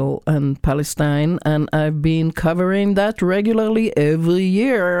Israel and Palestine, and I've been covering that regularly every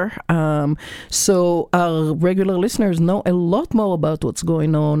year. So our regular listeners know a lot more about what's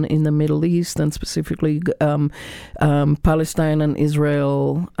going on in the Middle East, and specifically Palestine and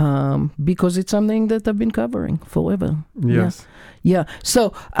Israel, because it's something that I've been covering forever. Yes. Yeah.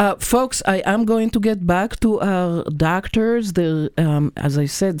 So, folks, I am going to get back to our doctors. There, as I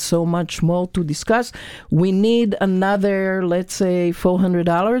said, so much more to discuss. We need another, let's say,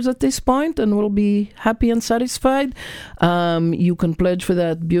 $400 at this point, and we'll be happy and satisfied. You can pledge for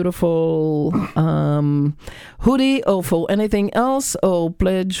that beautiful hoodie, or for anything else, or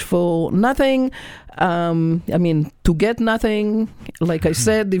pledge for nothing. I mean, to get nothing, like I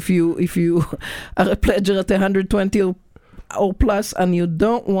said, if you are a pledger at 120 or plus and you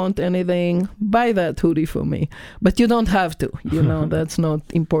don't want anything, buy that hoodie for me. But you don't have to, that's not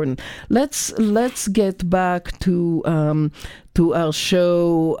important. Let's get back to our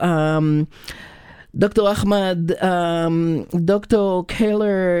show. Dr. Ahmad, Dr.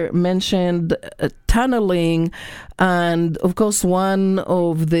 Kahler mentioned tunneling, and of course one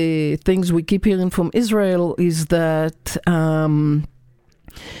of the things we keep hearing from Israel is that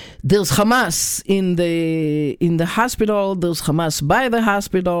there's Hamas in the hospital. There's Hamas by the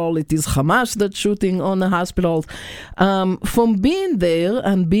hospital. It is Hamas that's shooting on the hospitals. From being there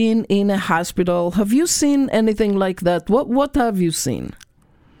and being in a hospital, have you seen anything like that? What have you seen?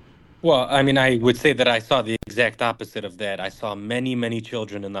 Well, I mean, I would say that I saw the exact opposite of that. I saw many, many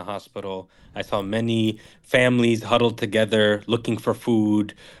children in the hospital. I saw many families huddled together looking for food,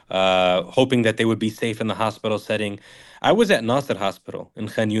 hoping that they would be safe in the hospital setting. I was at Nasser Hospital in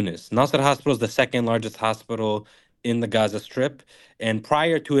Khan Yunis. Nasser Hospital is the second largest hospital in the Gaza Strip. And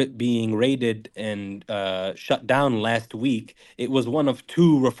prior to it being raided and shut down last week, it was one of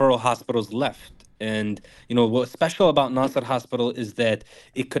two referral hospitals left. And, what's special about Nasser Hospital is that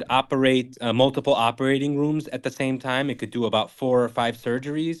it could operate multiple operating rooms at the same time. It could do about 4 or 5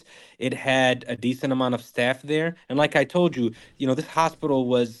 surgeries. It had a decent amount of staff there. And like I told you, this hospital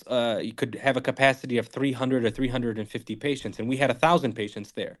was, you could have a capacity of 300 or 350 patients, and we had 1,000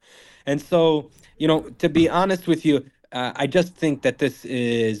 patients there. And so, to be honest with you, I just think that this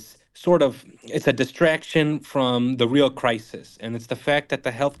is it's a distraction from the real crisis. And it's the fact that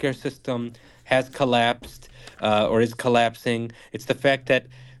the healthcare system has collapsed or is collapsing. It's the fact that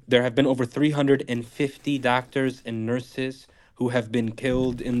there have been over 350 doctors and nurses who have been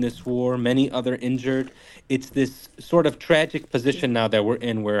killed in this war, many other injured. It's this sort of tragic position now that we're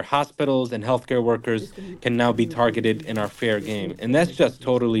in, where hospitals and healthcare workers can now be targeted in our fair game. And that's just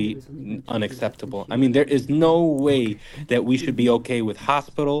totally unacceptable. I mean, there is no way that we should be okay with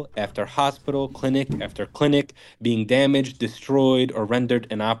hospital after hospital, clinic after clinic being damaged, destroyed, or rendered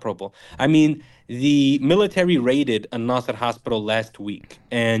inoperable. I mean, the military raided a Nasser hospital last week,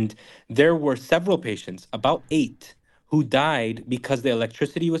 and there were several patients, about 8, who died because the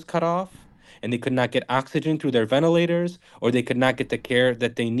electricity was cut off and they could not get oxygen through their ventilators, or they could not get the care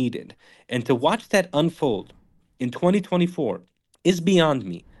that they needed. And to watch that unfold in 2024 is beyond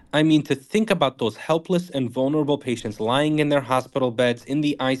me. I mean, to think about those helpless and vulnerable patients lying in their hospital beds in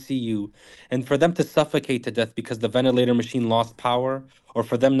the ICU, and for them to suffocate to death because the ventilator machine lost power, or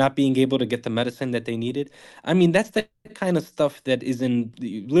for them not being able to get the medicine that they needed. I mean, that's the kind of stuff that is in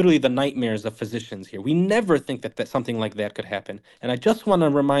literally the nightmares of physicians here. We never think that something like that could happen. And I just want to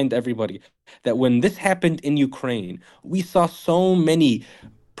remind everybody that when this happened in Ukraine, we saw so many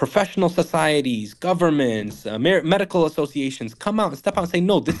professional societies, governments, medical associations come out and step out and say,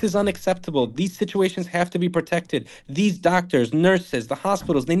 no, this is unacceptable. These situations have to be protected. These doctors, nurses, the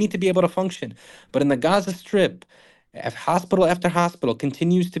hospitals, they need to be able to function. But in the Gaza Strip, hospital after hospital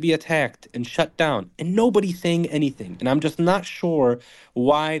continues to be attacked and shut down, and nobody's saying anything. And I'm just not sure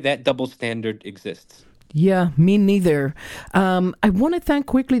why that double standard exists. Yeah, me neither. I want to thank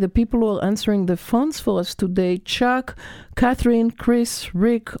quickly the people who are answering the phones for us today. Chuck, Catherine, Chris,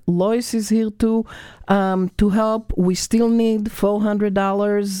 Rick, Lois is here too to help. We still need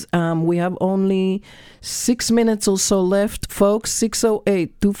 $400. We have only 6 minutes or so left, folks.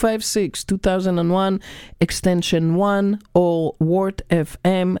 608-256-2001, extension 1, or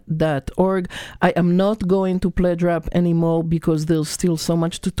wordfm.org. I am not going to pledge rap anymore because there's still so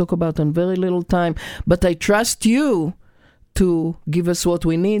much to talk about and very little time. But I trust you to give us what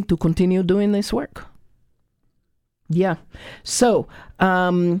we need to continue doing this work. Yeah. So,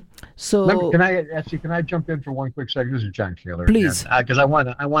 can I jump in for one quick second? This is John Kahler. Please. Because I want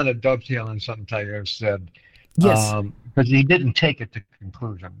to dovetail on something Tayyar said. Yes. Because he didn't take it to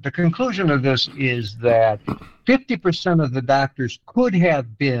conclusion. The conclusion of this is that 50% of the doctors could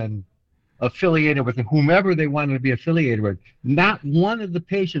have been affiliated with whomever they wanted to be affiliated with. Not one of the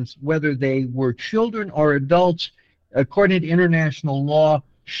patients, whether they were children or adults, according to international law,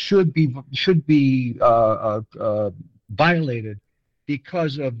 should be violated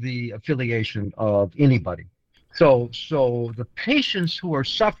because of the affiliation of anybody. So the patients who are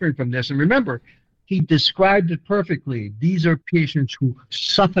suffering from this, and remember, he described it perfectly. These are patients who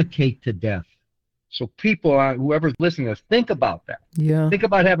suffocate to death. So people, whoever's listening to us, think about that. Yeah. Think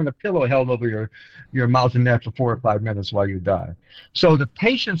about having a pillow held over your mouth and neck for 4 or 5 minutes while you die. So the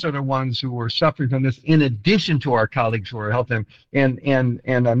patients are the ones who are suffering from this, in addition to our colleagues who are helping. And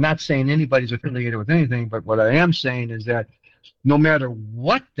I'm not saying anybody's affiliated with anything, but what I am saying is that no matter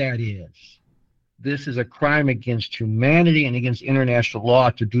what that is, this is a crime against humanity and against international law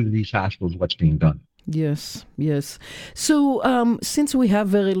to do to these hospitals what's being done. Yes. So since we have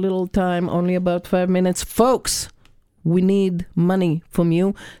very little time, only about 5 minutes, folks, we need money from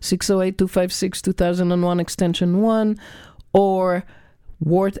you. 608-256-2001, extension 1, or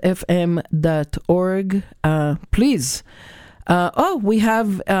wordfm.org. Please. We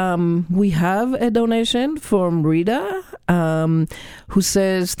have a donation from Rita. who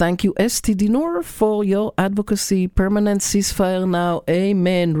says, thank you, Esti Dinor, for your advocacy. Permanent ceasefire now.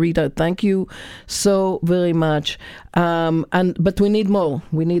 Amen, Rita. Thank you so very much. But we need more.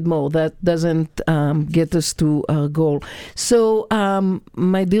 We need more. That doesn't get us to our goal. So,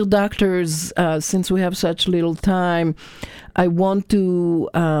 my dear doctors, since we have such little time, I want to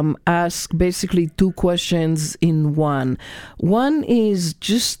ask basically two questions in one. One is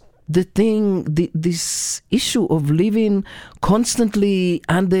just this issue of living constantly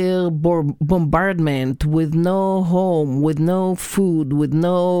under bombardment, with no home, with no food, with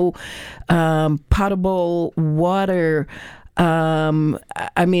no potable water.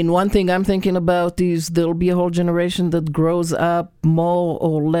 I mean, one thing I'm thinking about is there'll be a whole generation that grows up more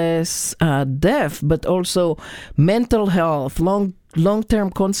or less deaf, but also mental health,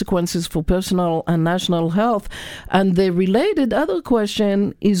 long-term consequences for personal and national health. And the related other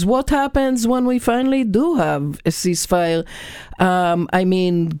question is what happens when we finally do have a ceasefire? I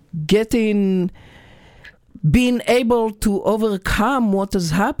mean, being able to overcome what has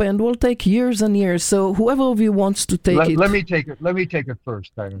happened will take years and years. So whoever of you wants to take it. Let me take it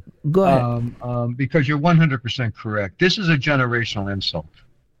first, Tyler. Go ahead. Because you're 100% correct. This is a generational insult.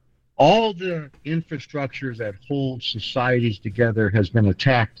 All the infrastructures that hold societies together has been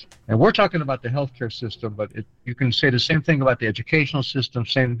attacked. And we're talking about the healthcare system, but you can say the same thing about the educational system,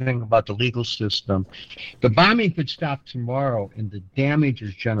 same thing about the legal system. The bombing could stop tomorrow, and the damage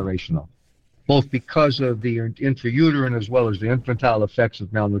is generational, both because of the intrauterine as well as the infantile effects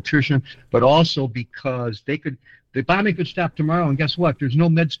of malnutrition, but also because the bombing could stop tomorrow, and guess what? There's no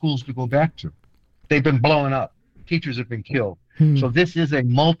med schools to go back to. They've been blown up. Teachers have been killed. So this is a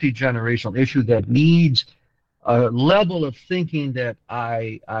multi-generational issue that needs a level of thinking that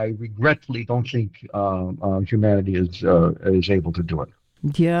I regretfully don't think humanity is able to do it.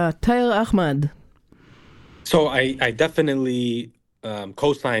 Yeah, Tyler Ahmad. So I definitely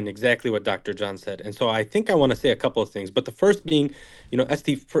co-sign exactly what Dr. John said. And so I think I want to say a couple of things. But the first being,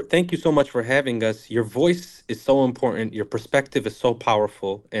 Esti, thank you so much for having us. Your voice is so important. Your perspective is so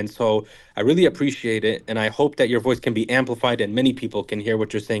powerful. And so I really appreciate it. And I hope that your voice can be amplified and many people can hear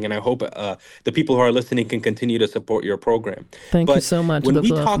what you're saying. And I hope the people who are listening can continue to support your program. Thank you so much, when Dr. we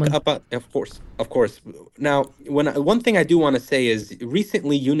talk Ahmad. about, of course. Now, one thing I do want to say is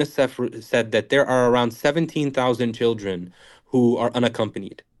recently UNICEF said that there are around 17,000 children who are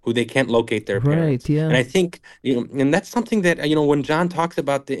unaccompanied, who they can't locate their parents. Right, yeah. And I think, and that's something that, when John talks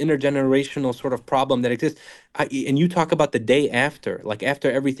about the intergenerational sort of problem that exists, and you talk about the day after, like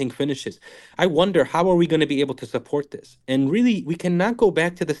after everything finishes, I wonder, how are we going to be able to support this? And really, we cannot go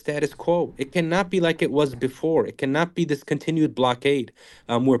back to the status quo. It cannot be like it was before. It cannot be this continued blockade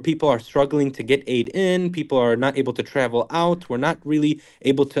where people are struggling to get aid in, people are not able to travel out, we're not really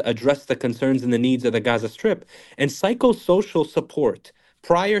able to address the concerns and the needs of the Gaza Strip. And psychosocial support,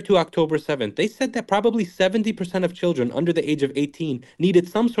 prior to October 7th, they said that probably 70% of children under the age of 18 needed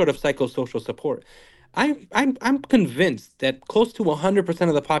some sort of psychosocial support. I'm convinced that close to 100%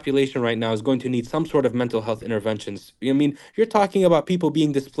 of the population right now is going to need some sort of mental health interventions. I mean, you're talking about people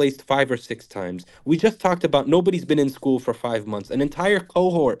being displaced 5 or 6 times. We just talked about nobody's been in school for 5 months. An entire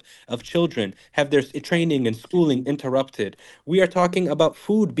cohort of children have their training and schooling interrupted. We are talking about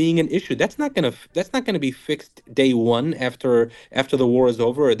food being an issue. That's not gonna be fixed day one after the war is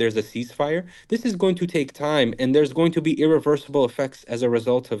over or there's a ceasefire. This is going to take time, and there's going to be irreversible effects as a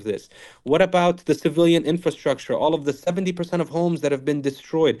result of this. What about the civilian infrastructure, all of the 70% of homes that have been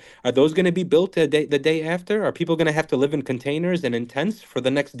destroyed? Are those going to be built the day after? Are people going to have to live in containers and in tents for the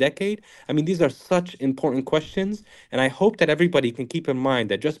next decade? I mean, these are such important questions, and I hope that everybody can keep in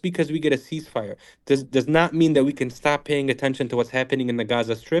mind that just because we get a ceasefire does not mean that we can stop paying attention to what's happening in the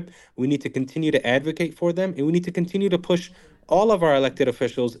Gaza Strip. We need to continue to advocate for them, and we need to continue to push all of our elected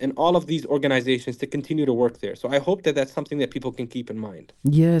officials and all of these organizations to continue to work there. So I hope that that's something that people can keep in mind.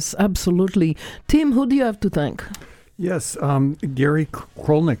 Yes, absolutely. Tim, who do you have to thank? Yes, Gary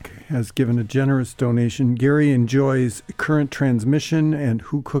Krolnick has given a generous donation. Gary enjoys Current Transmission and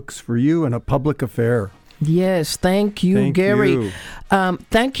Who Cooks for You and A Public Affair. Yes, thank you, Gary.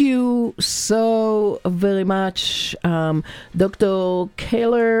 Thank you so very much, Dr.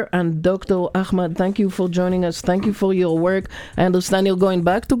 Kahler and Dr. Ahmad. Thank you for joining us. Thank you for your work. I understand you're going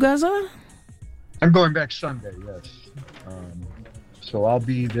back to Gaza? I'm going back Sunday, yes. So I'll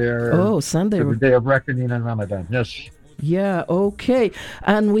be there Sunday. For the Day of Reckoning and Ramadan, yes. Yeah, okay.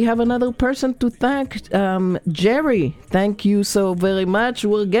 And we have another person to thank, Jerry. Thank you so very much.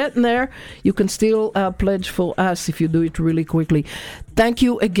 We're getting there. You can still pledge for us if you do it really quickly. Thank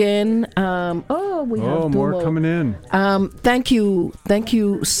you again. We have more coming in. Thank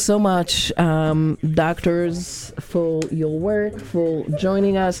you so much, doctors, for your work, for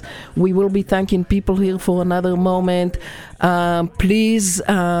joining us. We will be thanking people here for another moment. Please,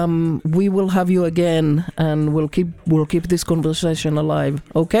 we will have you again, and we'll keep this conversation alive.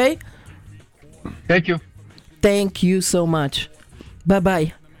 Okay? Thank you. Thank you so much.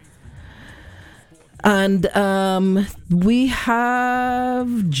 Bye-bye. And we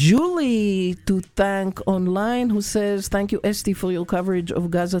have Julie to thank online, who says, thank you, Esti, for your coverage of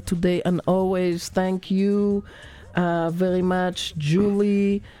Gaza today and always. Thank you very much,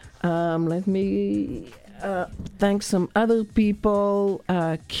 Julie. Let me thank some other people.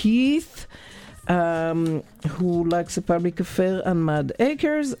 Keith, who likes the public affair and Mad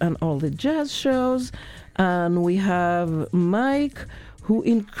Acres and all the jazz shows. And we have Mike, who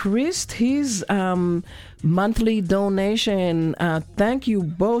increased his monthly donation. Thank you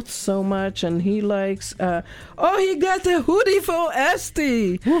both so much. And he likes, he got a hoodie for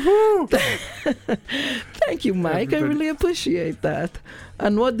Esti. Woohoo! Thank you, Mike. I really appreciate that.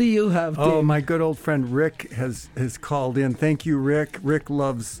 And what do you have, Tim? Oh, my good old friend Rick has called in. Thank you, Rick. Rick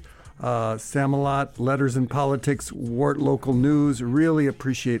loves Samalot, Letters in Politics, Wart Local News. Really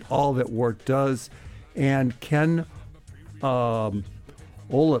appreciate all that Wart does. And Ken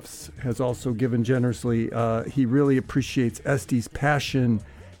Olafs has also given generously. He really appreciates Esti's passion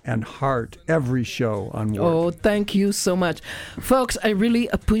and heart every show on Wart. Oh, thank you so much. Folks, I really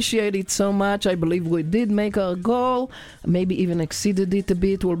appreciate it so much. I believe we did make our goal, maybe even exceeded it a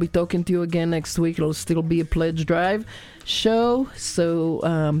bit. We'll be talking to you again next week. It'll still be a pledge drive show. So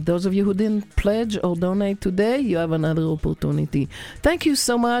those of you who didn't pledge or donate today, you have another opportunity. Thank you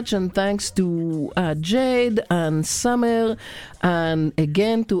so much, and thanks to Jade and Summer, and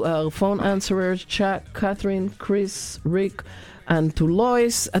again to our phone answerers, Chuck, Catherine, Chris, Rick, and to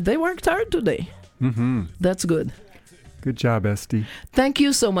Lois. They worked hard today. Mm-hmm. That's good. Good job, Esti. Thank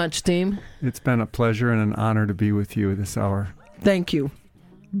you so much, team. It's been a pleasure and an honor to be with you this hour. Thank you.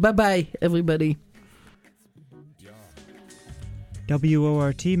 Bye-bye, everybody.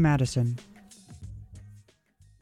 WORT Madison